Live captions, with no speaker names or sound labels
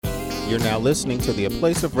You're now listening to the A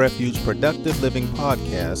Place of Refuge Productive Living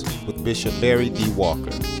podcast with Bishop Barry D.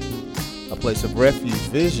 Walker. A Place of Refuge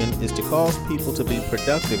vision is to cause people to be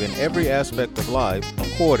productive in every aspect of life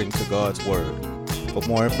according to God's Word. For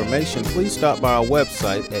more information, please stop by our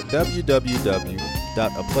website at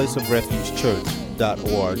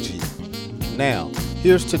www.aplaceofrefugechurch.org. Now,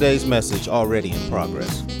 here's today's message already in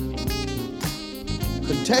progress.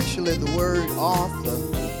 Contextually, the word author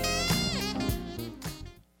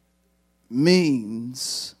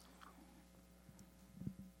means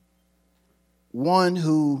one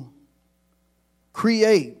who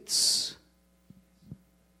creates,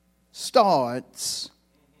 starts,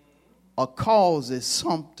 or causes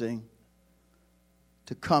something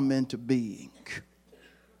to come into being.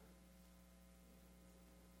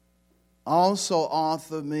 Also,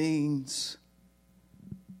 author means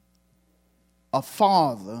a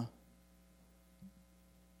father,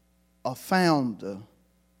 a founder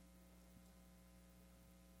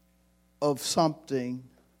of something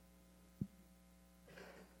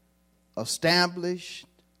established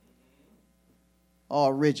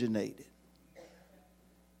or originated.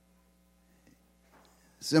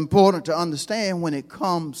 It's important to understand when it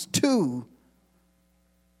comes to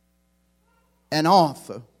an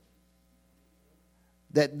author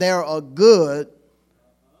that there are good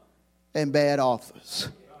and bad authors.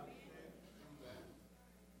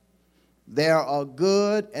 There are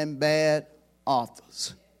good and bad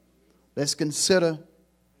authors. Let's consider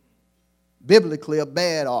biblically a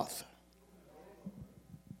bad author.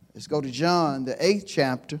 Let's go to John, the 8th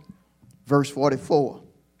chapter, verse 44.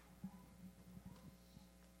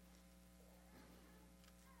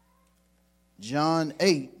 John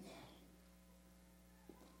 8,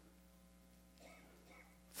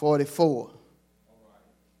 44.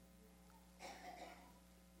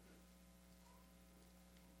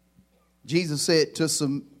 Jesus said to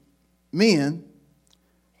some men,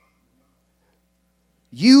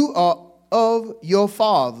 "You are of your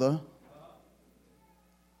father,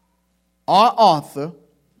 our author."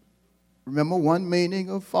 Remember, one meaning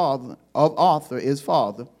of father, of author is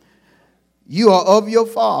father. "You are of your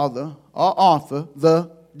father, our author,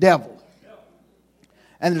 the devil.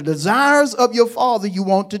 And the desires of your father you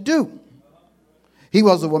want to do. He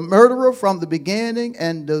was a murderer from the beginning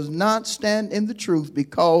and does not stand in the truth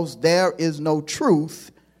because there is no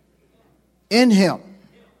truth in him.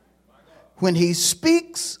 When he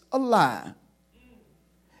speaks a lie,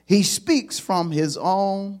 he speaks from his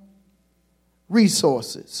own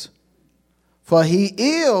resources. For he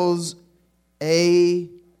is a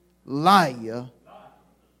liar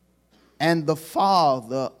and the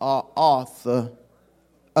father or author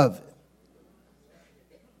of it."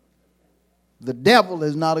 The devil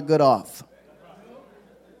is not a good author.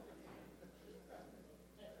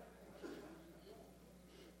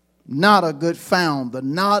 Not a good founder,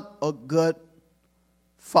 not a good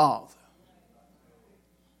father.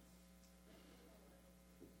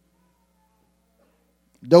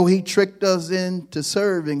 Though he tricked us into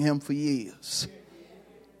serving him for years.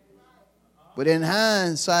 But in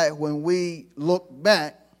hindsight, when we look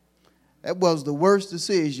back, that was the worst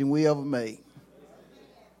decision we ever made.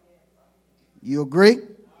 You agree?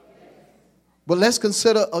 But let's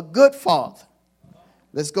consider a good father.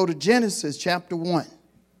 Let's go to Genesis chapter 1.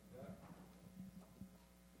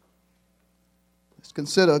 Let's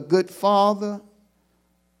consider a good father,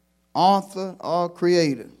 author, or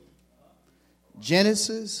creator.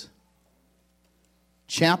 Genesis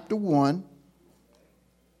chapter 1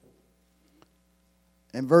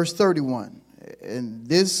 and verse 31. And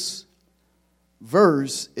this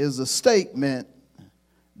verse is a statement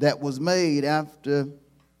that was made after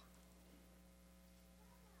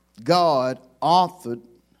God authored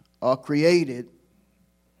or created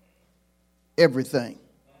everything.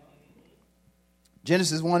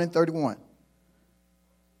 Genesis 1 and 31.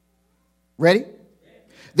 Ready?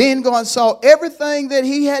 Then God saw everything that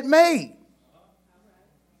he had made.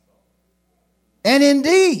 And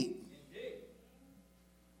indeed,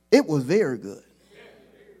 it was very good.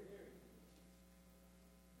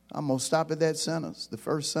 I'm going to stop at that sentence, the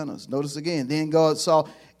first sentence. Notice again. Then God saw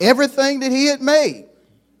everything that he had made.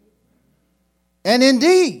 And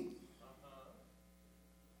indeed,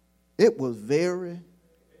 it was very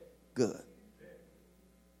good.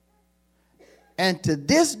 And to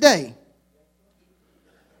this day,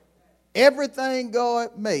 everything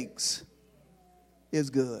God makes is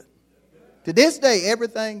good. To this day,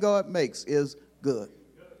 everything God makes is good.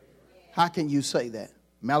 How can you say that?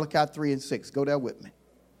 Malachi 3 and 6. Go there with me.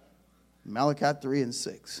 Malachi 3 and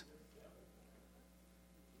 6.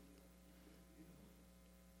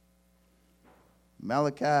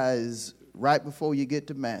 Malachi is right before you get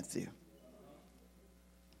to Matthew.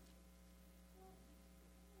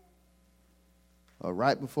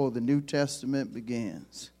 right before the New Testament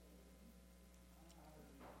begins.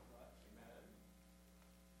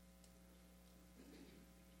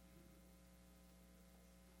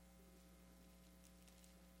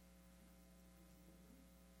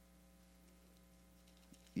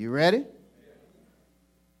 You ready?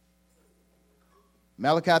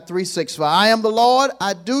 Malachi 3:6. For I am the Lord,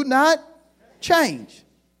 I do not change.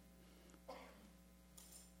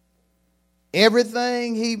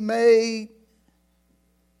 Everything he made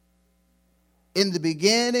in the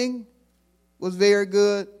beginning was very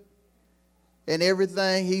good, and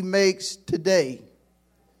everything he makes today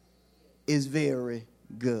is very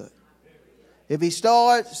good. If he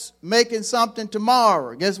starts making something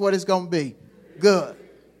tomorrow, guess what it's going to be? Good.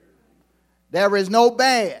 There is no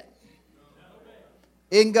bad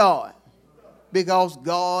in God, because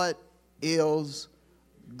God is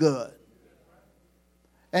good.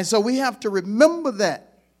 And so we have to remember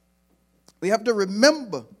that. We have to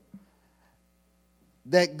remember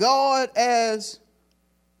that God, as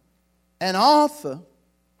an author,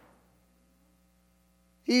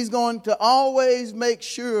 he's going to always make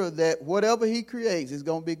sure that whatever he creates is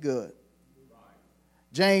going to be good.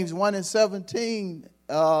 James 1:17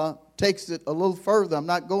 takes it a little further. I'm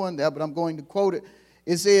not going there, but I'm going to quote it.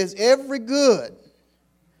 It says, every good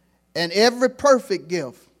and every perfect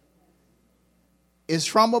gift is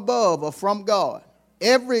from above or from God.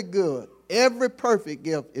 Every good, every perfect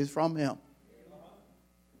gift is from him.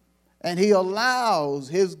 And he allows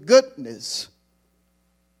his goodness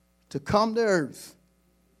to come to earth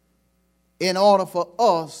in order for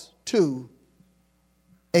us to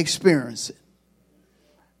experience it.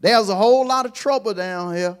 There's a whole lot of trouble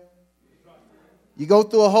down here. You go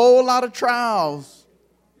through a whole lot of trials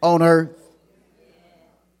on earth.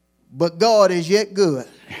 But God is yet good.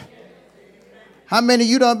 How many of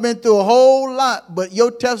you done been through a whole lot, but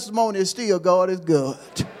your testimony is still God is good?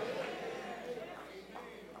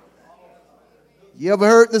 You ever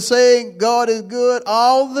heard the saying, God is good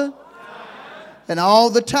all the time? And all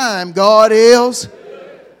the time, God is.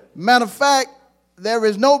 Matter of fact, there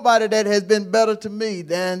is nobody that has been better to me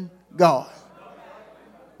than God.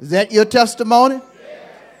 Is that your testimony?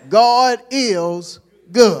 God is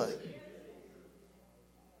good.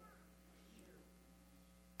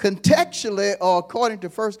 Contextually, or according to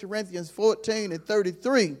 1 Corinthians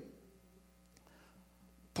 14:33,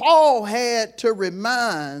 Paul had to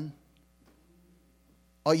remind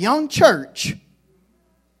a young church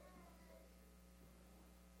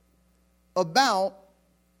about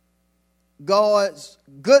God's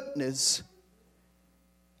goodness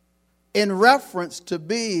in reference to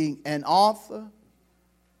being an author,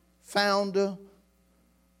 founder,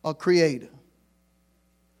 or creator.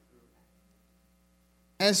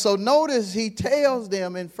 And so notice he tells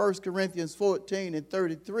them in 1 Corinthians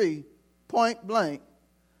 14:33, point blank,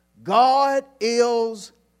 God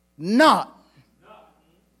is not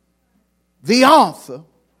the author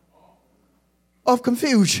of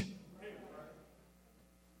confusion.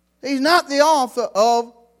 He's not the author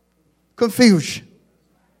of confusion.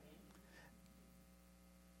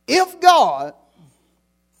 If God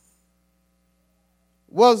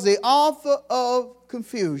was the author of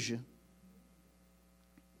confusion,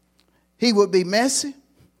 he would be messy,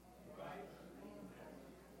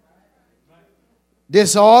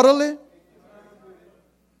 disorderly,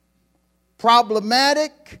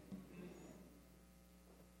 problematic,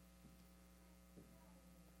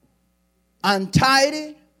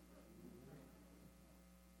 untidy.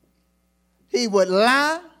 He would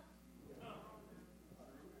lie,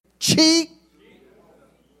 cheat,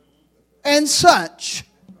 and such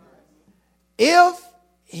if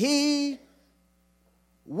he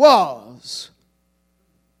was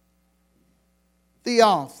the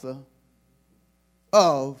author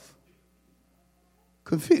of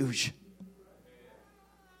confusion.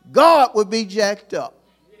 God would be jacked up.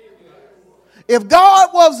 If God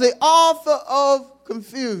was the author of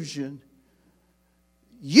confusion,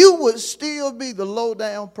 you would still be the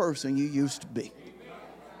low-down person you used to be.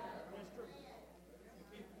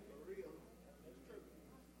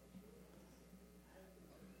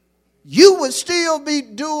 You would still be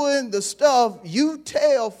doing the stuff you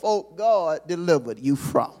tell folk God delivered you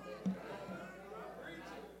from.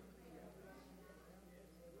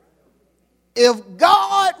 If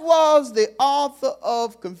God was the author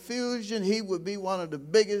of confusion, he would be one of the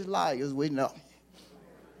biggest liars we know.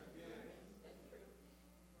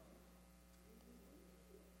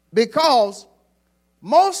 Because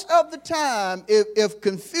most of the time, if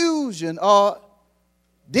confusion or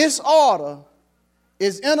disorder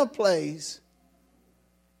is in a place,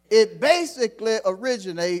 it basically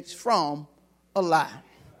originates from a lie.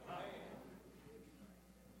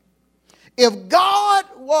 if God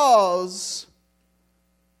was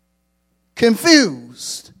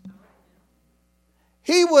confused,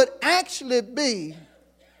 he would actually be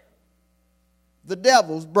the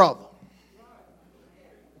devil's brother.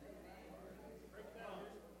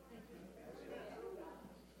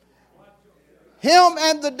 Him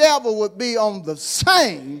and the devil would be on the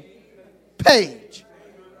same page.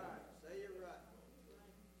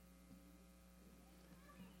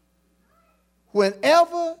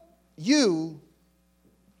 Whenever you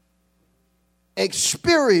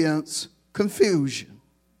experience confusion,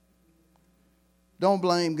 don't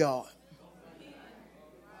blame God.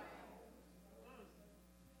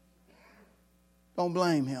 Don't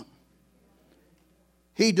blame him.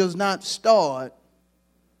 He does not start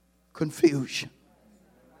confusion.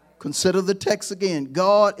 Consider the text again.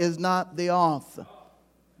 God is not the author,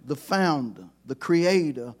 the founder, the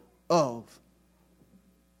creator of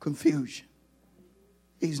confusion.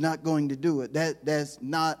 He's not going to do it. That's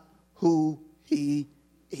not who he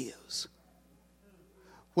is.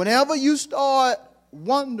 Whenever you start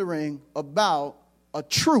wondering about a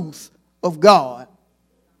truth of God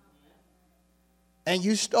and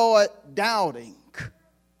you start doubting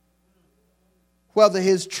whether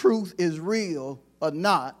his truth is real or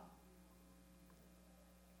not,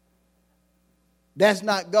 that's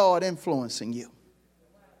not God influencing you.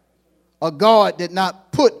 Or God did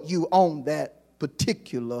not put you on that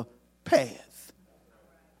particular path.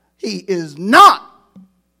 He is not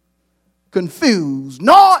confused,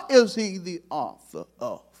 nor is he the author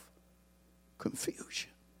of confusion.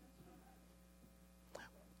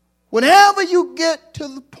 Whenever you get to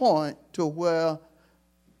the point to where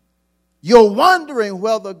you're wondering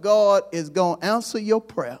whether God is going to answer your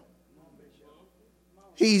prayer,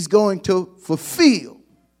 he's going to fulfill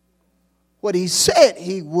what he said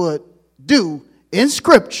he would do in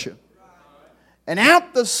Scripture. And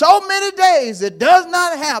after so many days it does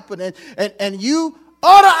not happen, and you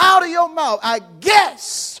utter out of your mouth, I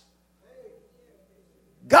guess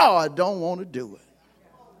God don't want to do it.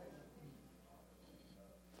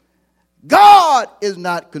 God is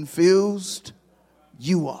not confused.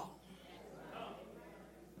 You are.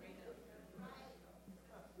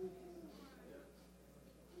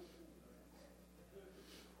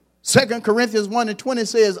 Second Corinthians 1:20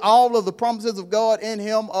 says all of the promises of God in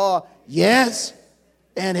him are yes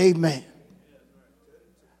and amen.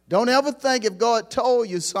 Don't ever think if God told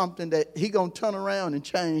you something that he going to turn around and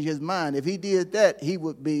change his mind. If he did that, he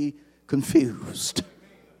would be confused.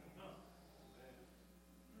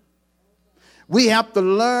 We have to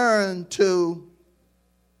learn to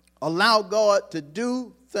allow God to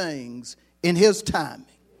do things in his timing,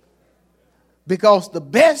 because the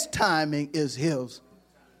best timing is his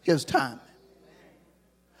timing.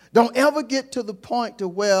 Don't ever get to the point to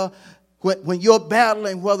where when you're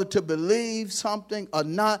battling whether to believe something or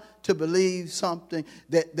not to believe something,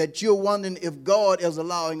 that you're wondering if God is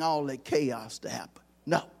allowing all that chaos to happen.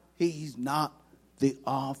 No, he's not the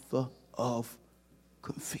author of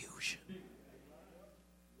confusion.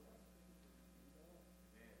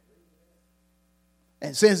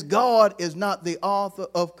 And since God is not the author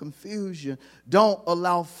of confusion, don't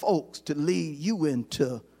allow folks to lead you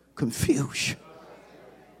into confusion.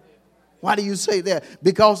 Why do you say that?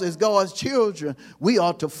 Because as God's children, we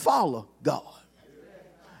are to follow God.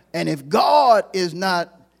 And if God is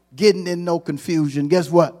not getting in no confusion,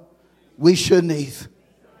 guess what? We shouldn't either.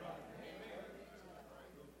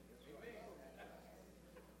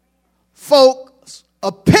 Folks'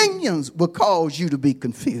 opinions will cause you to be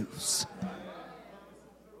confused.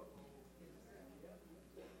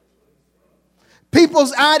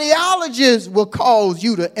 People's ideologies will cause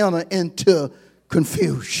you to enter into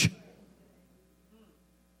confusion.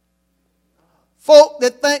 Folk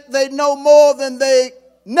that think they know more than they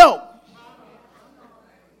know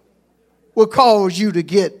will cause you to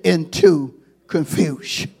get into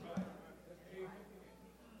confusion.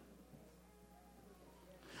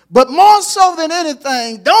 But more so than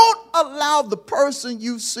anything, don't allow the person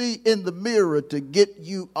you see in the mirror to get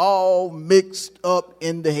you all mixed up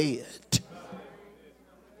in the head.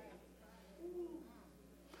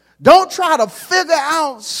 Don't try to figure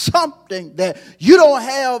out something that you don't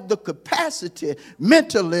have the capacity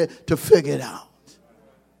mentally to figure it out.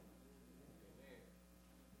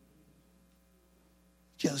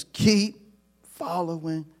 Just keep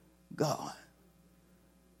following God,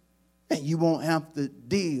 and you won't have to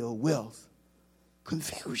deal with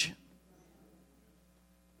confusion.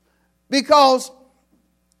 Because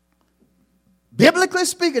biblically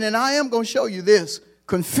speaking, and I am going to show you this,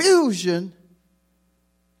 confusion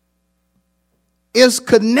is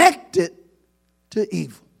connected to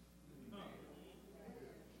evil.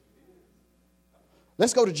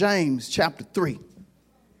 Let's go to James chapter 3.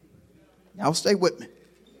 Y'all stay with me.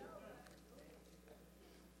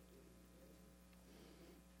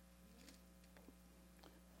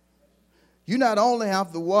 You not only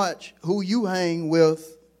have to watch who you hang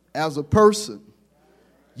with as a person,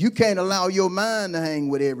 you can't allow your mind to hang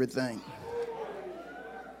with everything.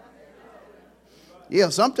 Yeah,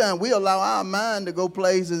 sometimes we allow our mind to go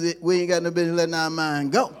places that we ain't got no business letting our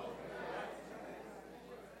mind go.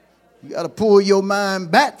 You got to pull your mind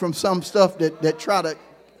back from some stuff that try to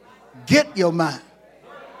get your mind.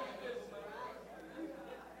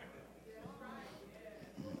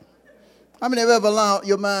 How many have ever allowed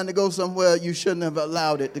your mind to go somewhere you shouldn't have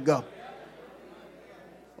allowed it to go?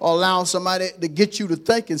 Or allow somebody to get you to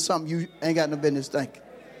thinking something you ain't got no business thinking.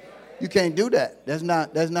 You can't do that. That's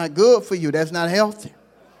not good for you. That's not healthy.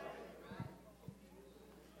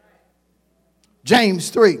 James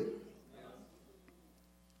 3:16.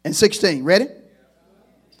 Ready?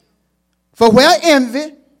 For where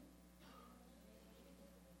envy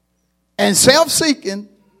and self-seeking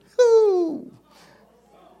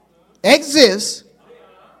exists,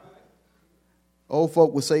 old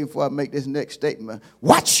folk would say before I make this next statement,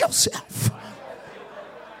 watch yourself.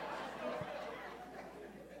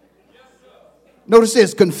 Notice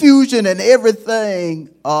this, confusion and everything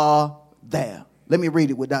are there. Let me read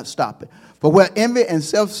it without stopping. For where envy and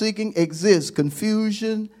self-seeking exists,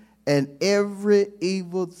 confusion and every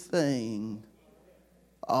evil thing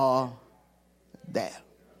are there.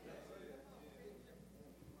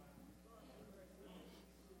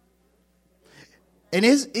 And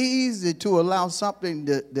it's easy to allow something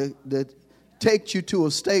that takes you to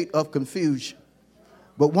a state of confusion.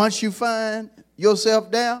 But once you find yourself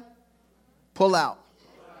there, pull out.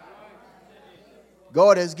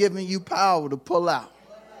 God has given you power to pull out.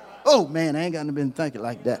 Oh, man, I ain't got to been thinking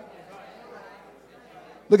like that.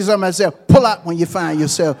 Look at somebody say, pull out when you find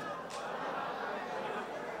yourself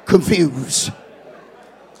confused.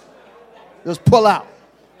 Just pull out.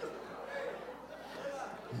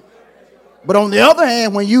 But on the other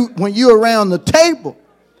hand, when you're around the table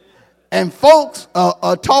and folks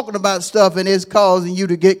are talking about stuff and it's causing you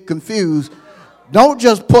to get confused, don't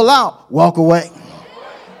just pull out, walk away.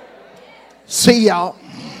 See y'all.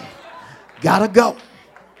 Gotta go.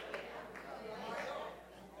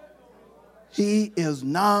 He is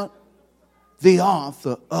not the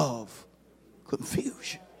author of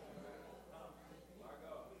confusion.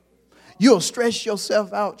 You'll stress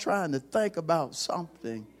yourself out trying to think about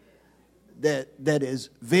something that is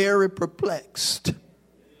very perplexed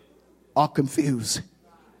or confusing.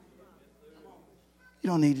 You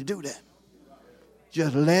don't need to do that.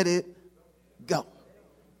 Just let it go.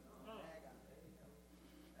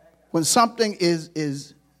 When something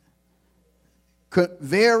is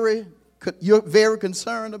you're very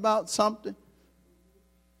concerned about something,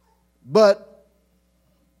 but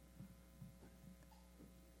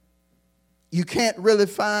you can't really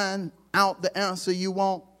find out the answer you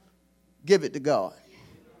want, give it to God.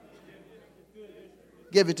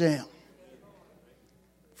 Give it to him.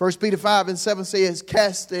 1 Peter 5:7 says,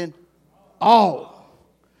 casting all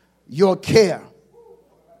your care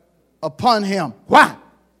upon him. Why?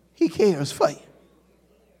 He cares for you.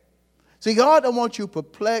 See, God don't want you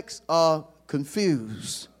perplexed or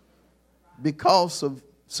confused because of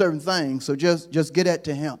certain things. So just get that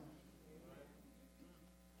to him.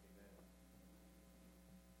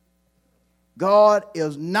 God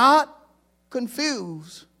is not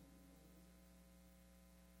confused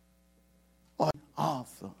or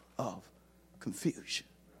author of confusion.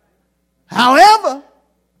 However,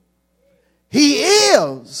 he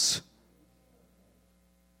is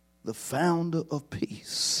the founder of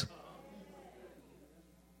peace.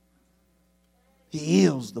 He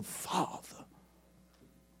is the Father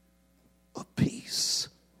of peace.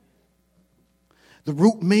 The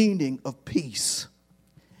root meaning of peace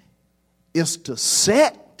is to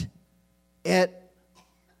set at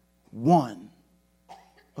one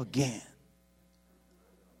again.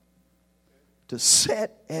 To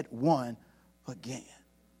set at one again.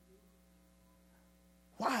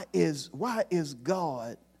 Why is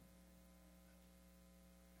God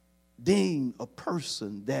deemed a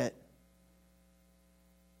person that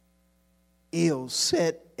is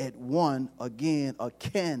set at one again or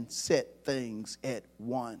can set things at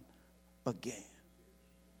one again?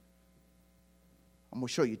 I'm going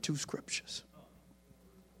to show you two scriptures.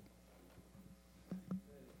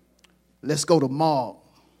 Let's go to Mark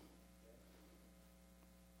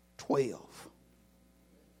 12.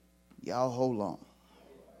 Y'all hold on.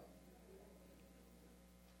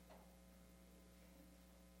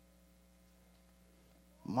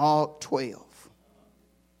 Mark 12.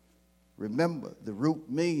 Remember, the root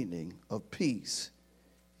meaning of peace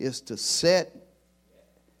is to set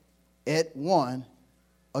at one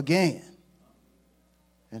again.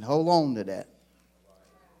 And hold on to that.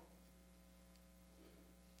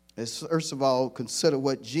 Let's first of all consider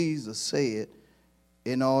what Jesus said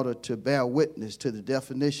in order to bear witness to the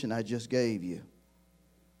definition I just gave you.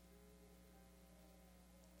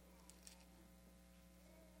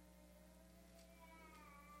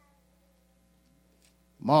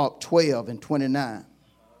 Mark 12 and 29.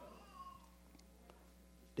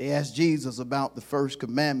 They asked Jesus about the first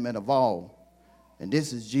commandment of all. And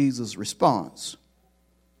this is Jesus' response.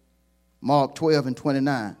 Mark 12 and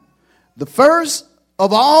 29. The first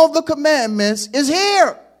of all the commandments is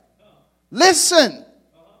here. Listen.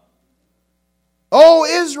 O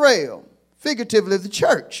Israel, figuratively the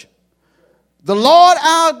church. The Lord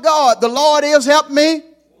our God, the Lord is, help me.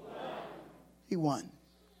 He won.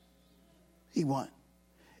 He won.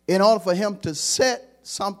 In order for him to set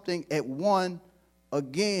something at one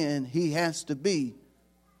again, he has to be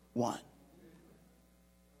one.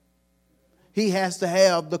 He has to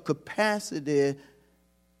have the capacity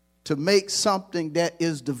to make something that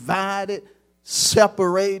is divided,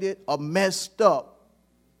 separated, or messed up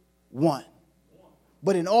one.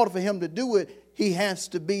 But in order for him to do it, he has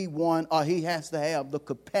to be one, or he has to have the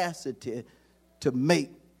capacity to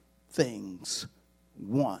make things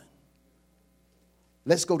one.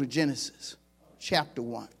 Let's go to Genesis chapter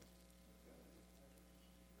 1.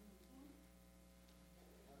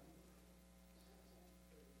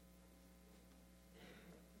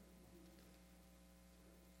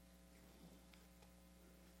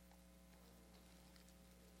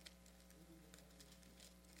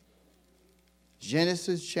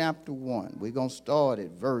 Genesis chapter 1. We're going to start at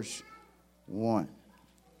verse 1.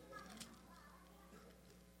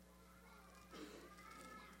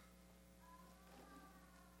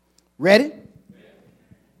 Ready?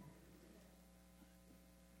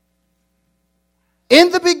 In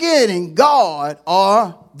the beginning, God,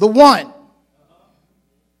 or the one,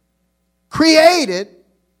 created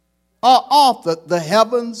or authored the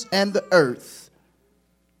heavens and the earth.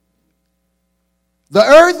 The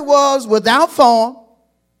earth was without form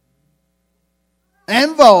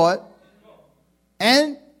and void,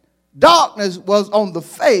 and darkness was on the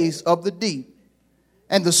face of the deep.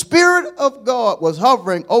 And the Spirit of God was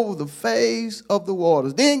hovering over the face of the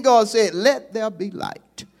waters. Then God said, let there be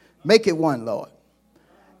light. Make it one, Lord.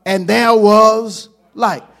 And there was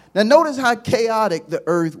light. Now notice how chaotic the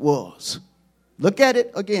earth was. Look at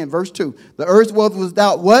it again, verse 2. The earth was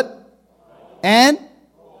without what? And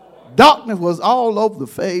darkness was all over the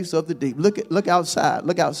face of the deep. Look outside.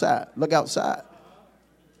 Look outside. Look outside.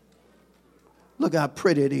 Look how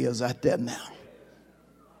pretty it is out there now.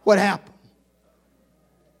 What happened?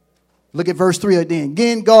 Look at verse 3 again.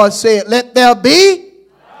 Again, God said, let there be.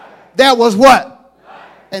 Light. There was what? Light.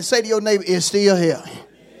 And say to your neighbor, it's still here.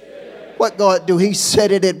 What God do? He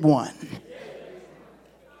set it at one.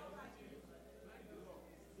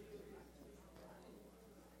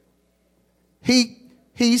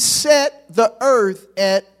 He set the earth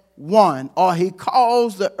at one, or he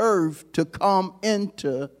caused the earth to come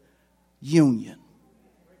into union.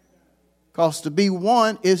 Because to be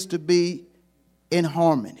one is to be in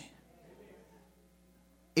harmony,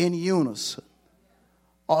 in unison,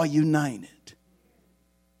 or united.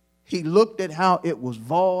 He looked at how it was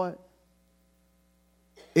void.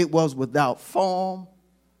 It was without form.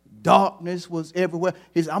 Darkness was everywhere.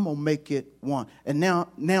 He said, I'm going to make it one. And now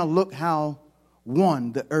look how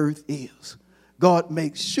one the earth is. God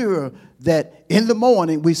makes sure that in the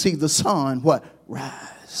morning we see the sun, what?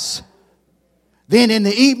 Rise. Then in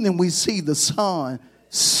the evening we see the sun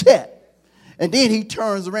set. And then he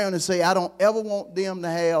turns around and say, I don't ever want them to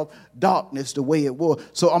have darkness the way it was.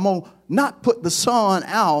 So I'm going to not put the sun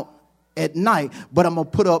out at night, but I'm going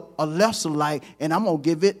to put up a lesser light, and I'm going to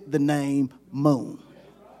give it the name moon.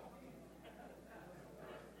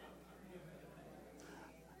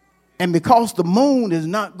 And because the moon is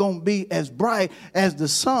not going to be as bright as the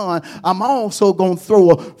sun, I'm also going to throw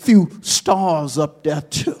a few stars up there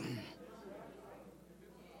too.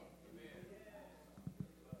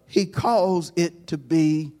 He calls it to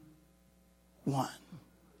be one.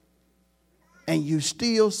 And you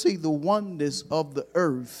still see the oneness of the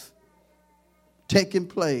earth taking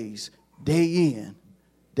place day in,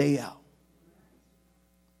 day out.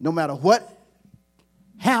 No matter what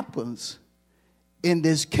happens in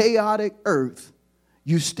this chaotic earth,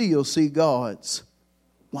 you still see God's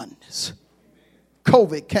oneness.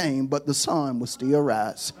 COVID came, but the sun was still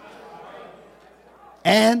rising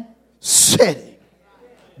and setting.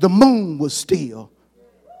 The moon was still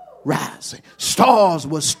rising. Stars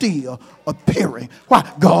were still appearing.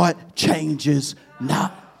 Why? God changes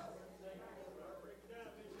not.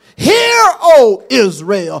 Hear, O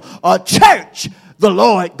Israel, a church, the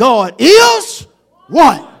Lord God is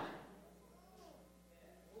one.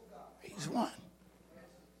 He's one.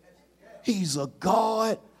 He's a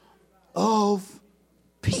God of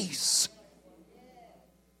peace.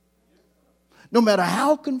 No matter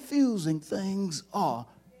how confusing things are,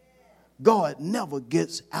 God never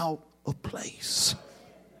gets out of place.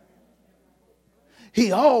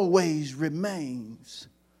 He always remains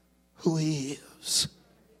who he is.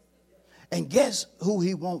 And guess who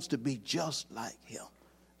he wants to be just like him?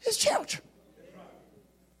 His children.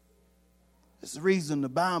 That's the reason the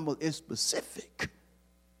Bible is specific.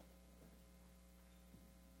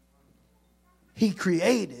 He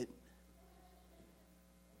created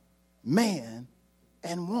man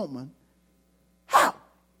and woman. How?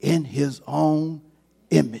 In his own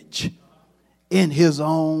image. In his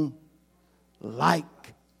own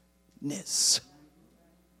likeness.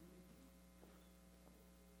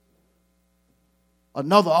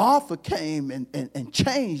 Another author came and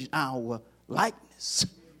changed our likeness.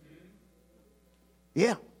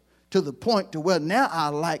 Yeah. To the point to where now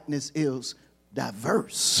our likeness is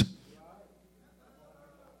diverse.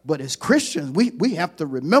 But as Christians, we have to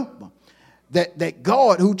remember that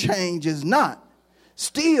God, who changes not,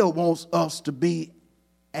 still wants us to be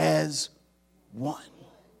as one.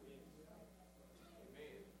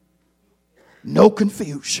 No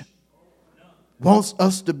confusion. Wants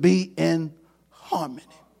us to be in harmony.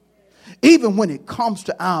 Even when it comes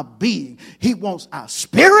to our being, he wants our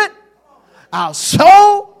spirit, our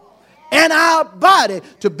soul, and our body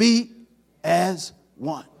to be as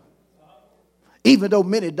one. Even though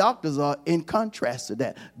many doctors are in contrast to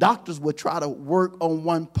that. Doctors will try to work on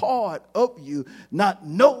one part of you, not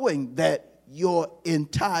knowing that your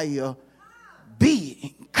entire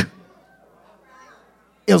being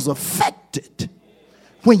is affected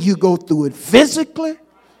when you go through it physically,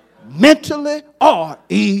 mentally, or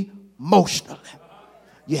emotionally.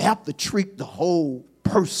 You have to treat the whole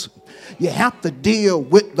person. You have to deal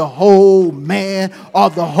with the whole man or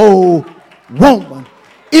the whole woman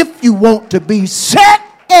if you want to be set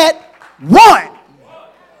at one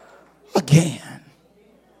again.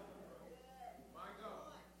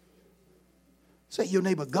 Say your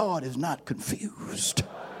neighbor, God is not confused.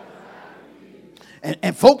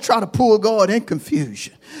 And folk try to pull God in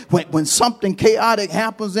confusion. When something chaotic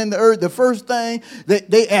happens in the earth, the first thing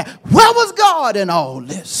they ask, where was God in all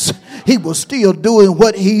this? He was still doing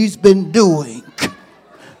what he's been doing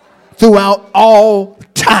throughout all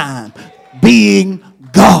time, being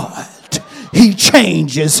God. He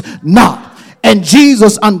changes not. And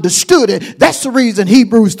Jesus understood it. That's the reason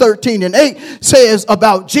Hebrews 13:8 says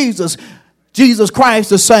about Jesus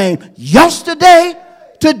Christ the same yesterday,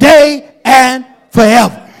 today, and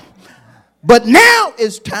forever. But now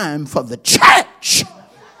it's time for the church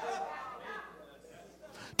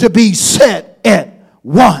to be set at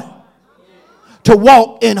one, to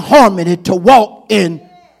walk in harmony, to walk in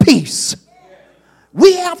peace.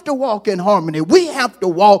 We have to walk in harmony. We have to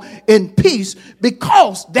walk in peace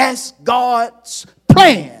because that's God's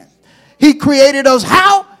plan. He created us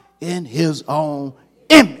how? In his own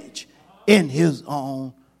image, in his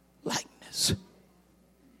own likeness.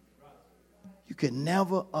 You can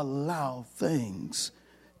never allow things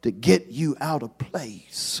to get you out of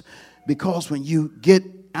place, because when you get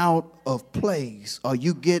out of place or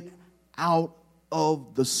you get out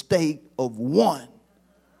of the state of one,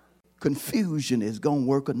 confusion is going to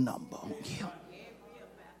work a number on you.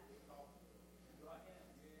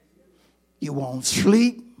 You won't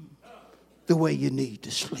sleep the way you need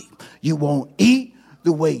to sleep. You won't eat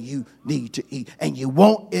the way you need to eat. And you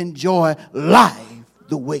won't enjoy life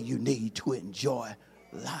the way you need to enjoy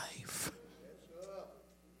life.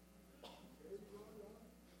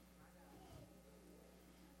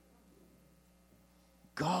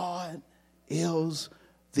 God is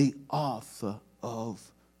the author of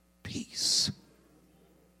peace.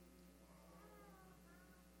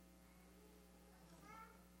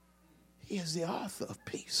 He is the author of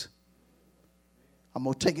peace. I'm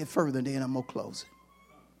going to take it further and then I'm going to close it.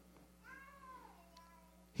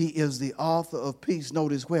 He is the author of peace.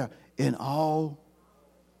 Notice where? In all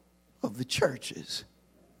of the churches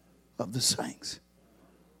of the saints.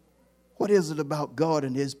 What is it about God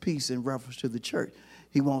and his peace in reference to the church?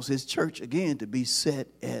 He wants his church again to be set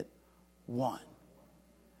at one.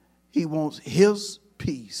 He wants his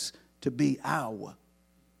peace to be our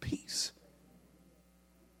peace.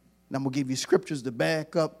 And I'm going to give you scriptures to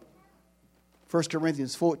back up 1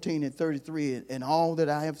 Corinthians 14:33 and all that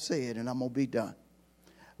I have said, and I'm going to be done.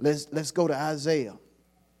 Let's go to Isaiah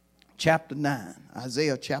chapter 9.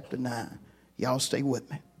 Isaiah chapter 9. Y'all stay with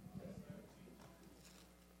me.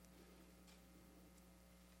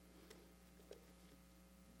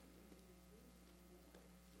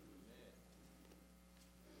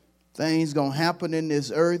 Things going to happen in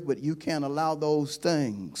this earth, but you can't allow those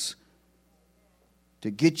things to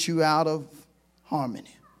get you out of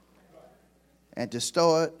harmony and to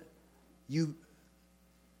start you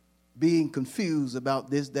being confused about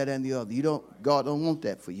this, that, and the other. God don't want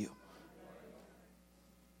that for you.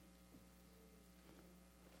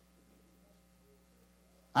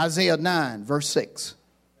 Isaiah 9, verse 6.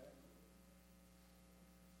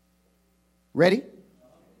 Ready?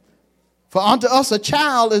 For unto us a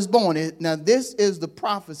child is born. Now this is the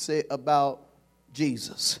prophecy about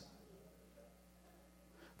Jesus.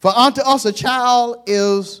 For unto us a child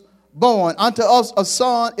is born, unto us a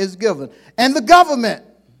son is given, and the government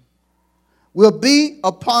will be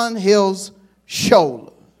upon his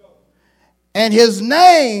shoulder. And his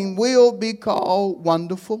name will be called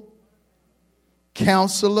Wonderful,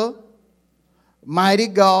 Counselor, Mighty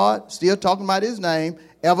God, still talking about his name,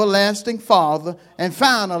 Everlasting Father, and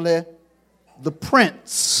finally, the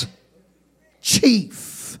Prince,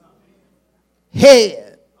 Chief,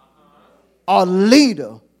 Head, or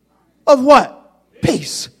Leader of what?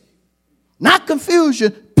 Peace. Not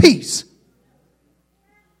confusion, peace.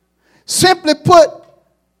 Simply put,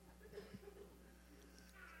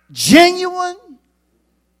 genuine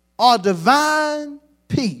or divine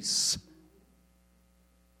peace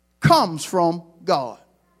comes from God.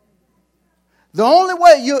 The only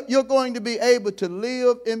way you're going to be able to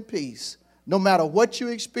live in peace, no matter what you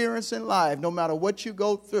experience in life, no matter what you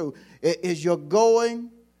go through, is you're going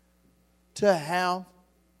to have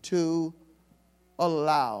to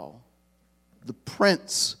allow the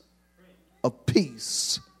Prince of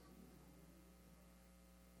Peace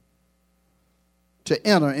to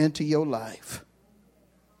enter into your life.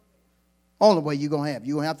 Only way you're going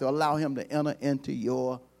to have to allow him to enter into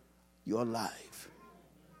your life.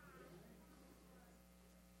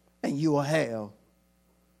 And you will have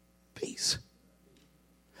peace.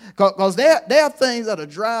 Because there are things that'll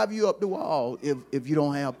drive you up the wall if you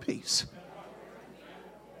don't have peace.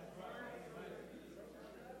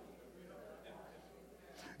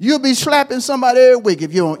 You'll be slapping somebody every week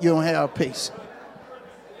if you don't have peace.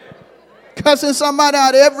 Cussing somebody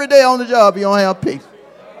out every day on the job if you don't have peace.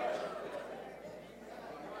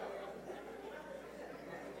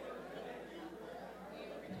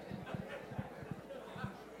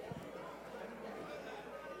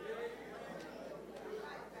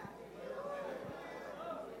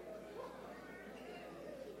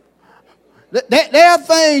 There are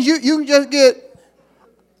things you can just get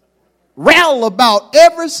rattled about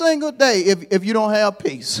every single day if you don't have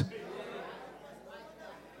peace.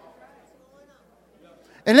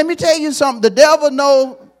 And let me tell you something. The devil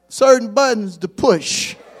knows certain buttons to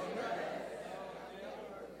push.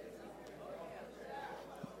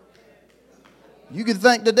 You can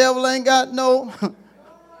think the devil ain't got no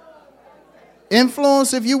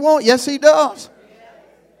influence if you want. Yes, he does.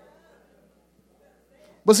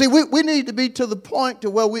 But see, we need to be to the point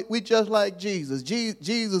to where we just like Jesus.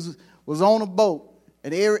 Jesus was on a boat,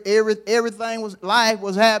 and everything life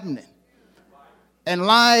was happening. And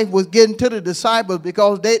life was getting to the disciples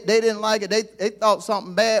because they didn't like it. They thought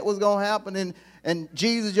something bad was going to happen. And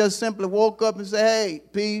Jesus just simply woke up and said, hey,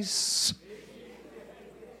 peace,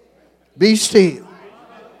 be still.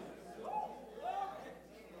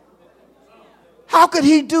 How could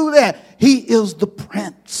he do that? He is the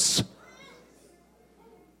Prince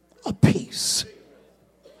of Peace.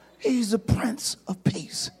 He's the Prince of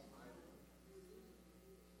Peace.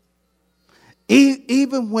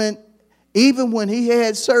 Even when he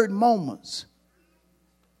had certain moments,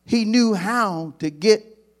 he knew how to get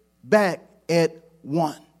back at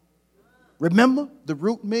one. Remember the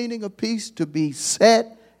root meaning of peace? To be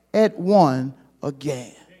set at one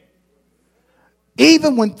again.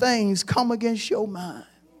 Even when things come against your mind,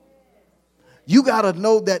 you got to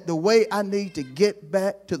know that the way I need to get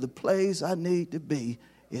back to the place I need to be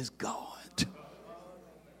is God.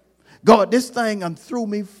 God, this thing threw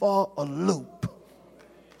me for a loop.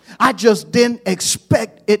 I just didn't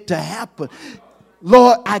expect it to happen.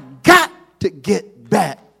 Lord, I got to get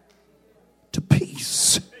back to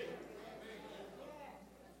peace.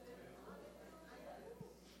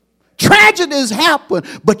 Tragedies happen,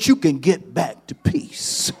 but you can get back to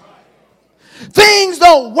peace. Things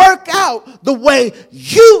don't work out the way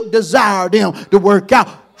you desire them to work out.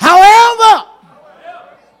 However,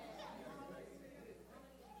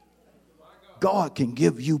 God can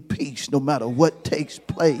give you peace no matter what takes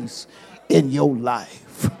place in your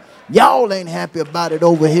life. Y'all ain't happy about it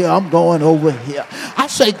over here. I'm going over here. I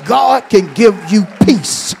say God can give you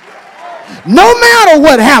peace no matter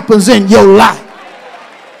what happens in your life.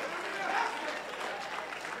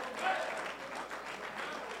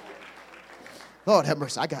 Lord have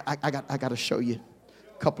mercy. I got to show you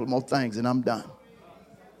a couple more things and I'm done.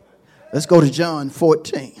 Let's go to John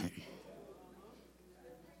 14.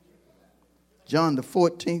 John the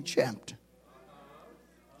 14th chapter.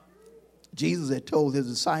 Jesus had told his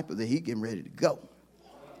disciples that he getting ready to go.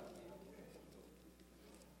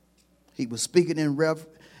 He was speaking in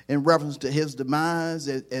reference to his demise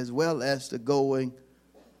as well as to going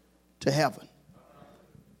to heaven.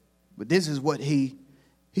 But this is what he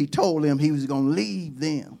told them he was going to leave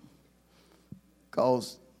them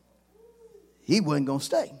because he wasn't going to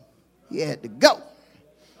stay. He had to go.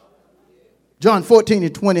 John 14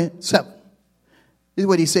 and 27. This is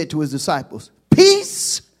what he said to his disciples.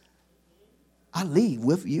 Peace I leave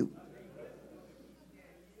with you.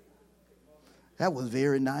 That was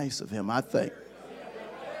very nice of him, I think.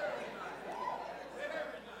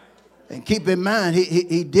 And keep in mind,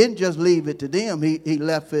 he didn't just leave it to them. He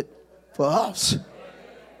left it for us.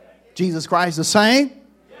 Jesus Christ the same?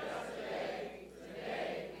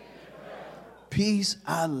 Peace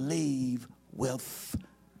I leave with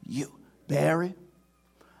you. Barry,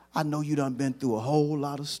 I know you done been through a whole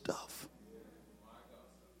lot of stuff.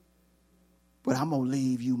 But I'm going to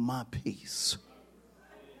leave you my peace.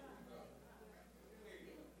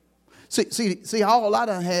 See, all I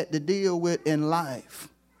done had to deal with in life,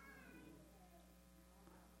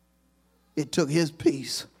 it took his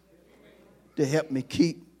peace to help me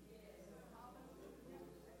keep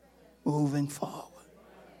moving forward.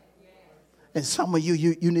 And some of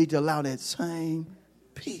you need to allow that same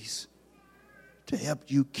peace to help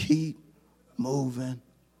you keep moving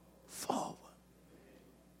forward.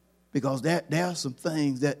 Because there are some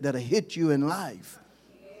things that'll hit you in life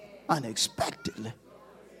unexpectedly.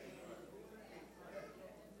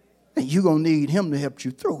 And you're going to need him to help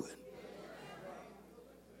you through it.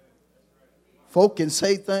 Folk can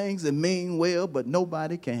say things and mean well, but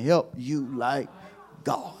nobody can help you like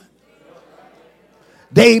God.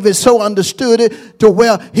 David so understood it to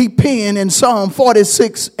where he penned in Psalm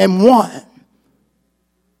 46 and 1.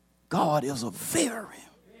 God is a very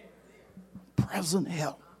present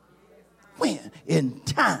help. When? In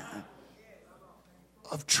time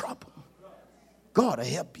of trouble. God will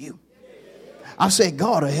help you. I say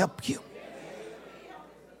God will help you.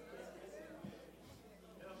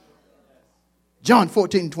 John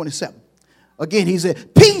 14:27. Again, he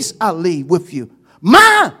said, peace I leave with you.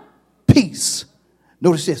 My peace.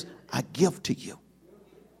 Notice this. I give to you.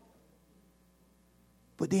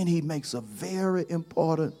 But then he makes a very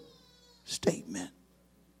important statement.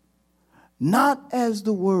 Not as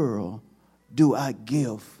the world do I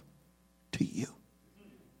give to you.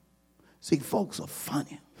 See, folks are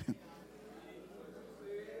funny.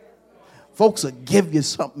 Folks will give you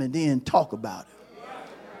something and then talk about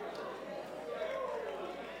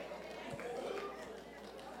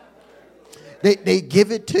it. They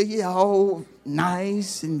give it to you all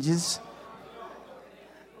nice and just,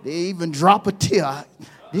 they even drop a tear.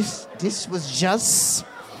 This was just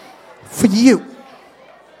for you.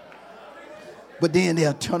 But then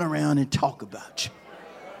they'll turn around and talk about you.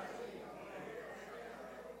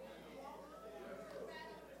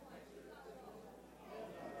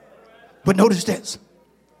 But notice this.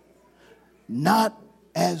 Not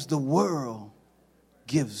as the world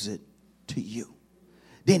gives it to you.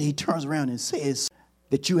 Then he turns around and says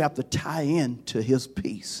that you have to tie in to his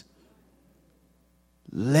peace.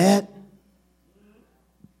 Let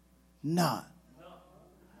not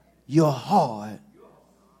your heart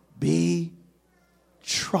be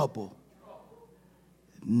troubled,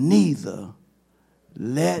 neither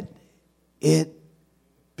let it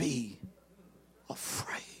be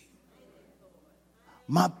afraid.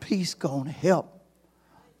 My peace gonna help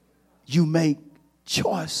you make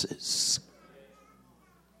choices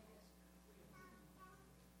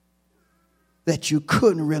that you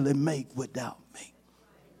couldn't really make without me.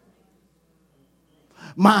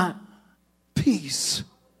 My peace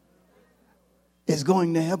is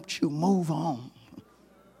going to help you move on,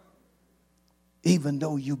 even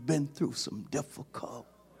though you've been through some difficult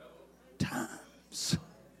times.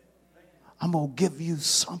 I'm going to give you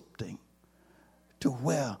something to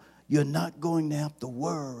where you're not going to have to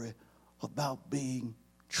worry about being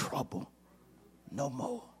troubled no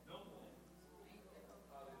more.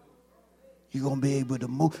 You're going to be able to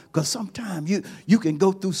move. Because sometimes you can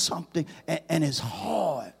go through something and it's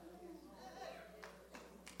hard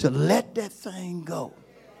to let that thing go.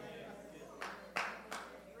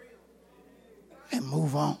 and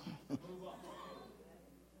move on.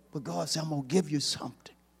 But God said, I'm going to give you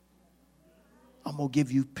something. I'm going to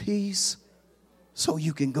give you peace so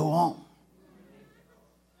you can go on.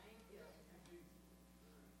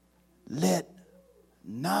 Let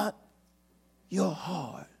not your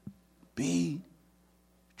heart be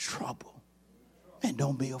troubled. And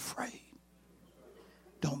don't be afraid.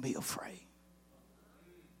 Don't be afraid.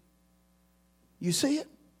 You see it?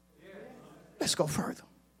 Let's go further.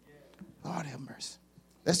 Lord have mercy.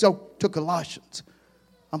 Let's go to Colossians.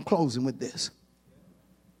 I'm closing with this.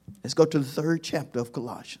 Let's go to the 3rd chapter of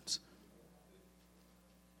Colossians.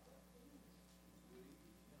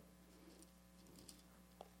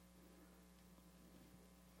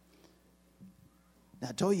 Now,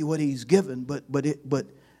 I told you what he's given, but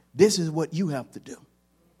this is what you have to do.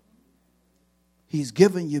 He's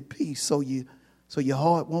given you peace so your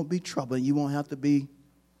heart won't be troubled and you won't have to be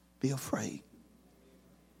afraid.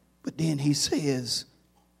 But then he says,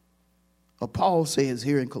 or Paul says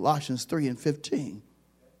here in Colossians 3:15,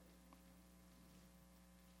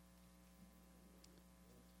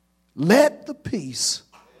 let the peace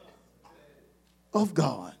of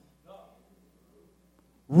God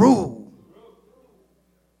rule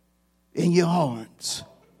in your hearts,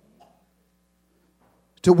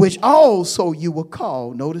 to which also you were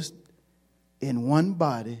called, notice, in one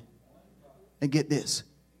body, and get this,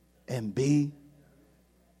 and be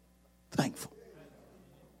thankful.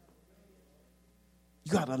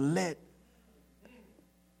 You got to let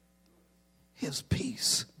his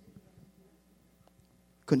peace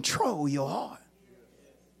control your heart.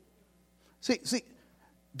 See,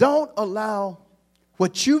 don't allow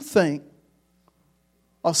what you think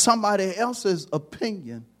or somebody else's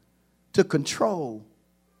opinion to control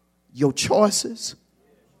your choices,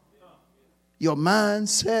 your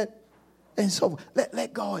mindset, and so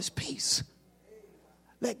let God's peace.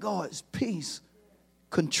 Let God's peace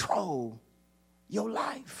control your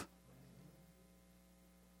life.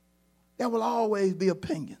 There will always be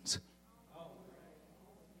opinions.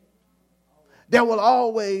 There will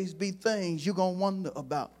always be things you're going to wonder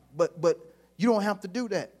about. But you don't have to do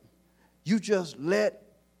that. You just let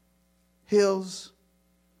his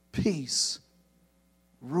peace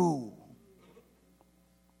rule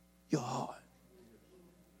your heart.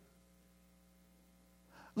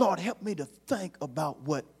 Lord, help me to think about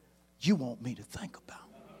what you want me to think about.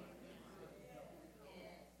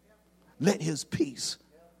 Let his peace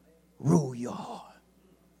rule your heart.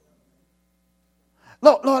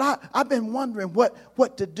 Lord, I've been wondering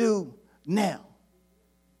what to do now.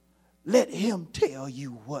 Let him tell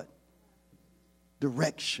you what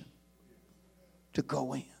direction to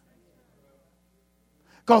go in.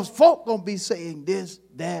 Because folk going to be saying this,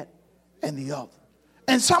 that, and the other.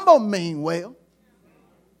 And some of them mean well.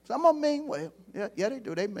 Some of them mean well. Yeah, they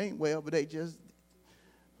do. They mean well, but they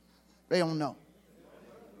don't know.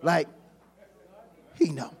 Like, he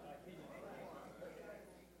know.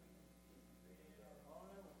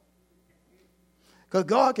 Because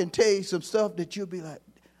God can tell you some stuff that you'll be like,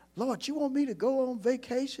 Lord, you want me to go on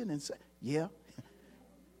vacation? And say, yeah,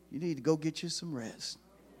 you need to go get you some rest.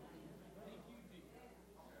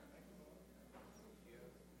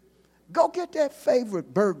 Go get that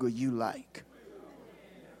favorite burger you like.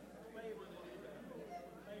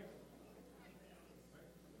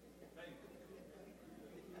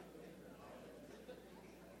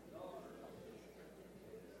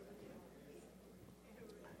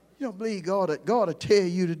 You don't believe God will tell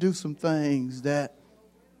you to do some things that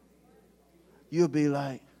you'll be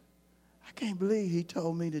like, I can't believe he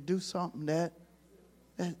told me to do something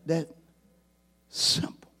that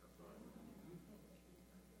simple.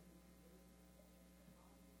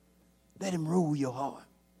 Let him rule your heart.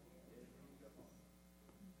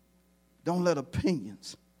 Don't let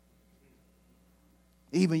opinions,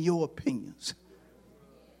 even your opinions,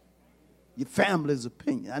 your family's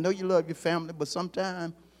opinion. I know you love your family, but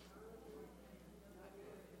sometimes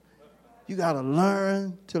you got to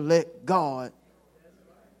learn to let God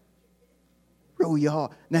rule your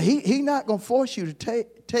heart. Now, he not going to force you to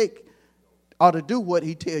take or to do what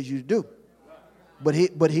he tells you to do. But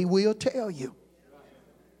he will tell you.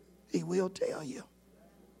 He will tell you.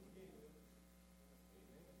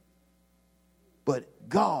 But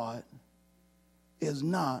God is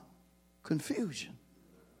not confusion.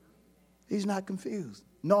 He's not confused,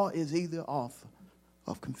 nor is he the author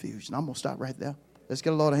of confusion. I'm going to stop right there. Let's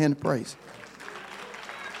get a Lord a hand of praise.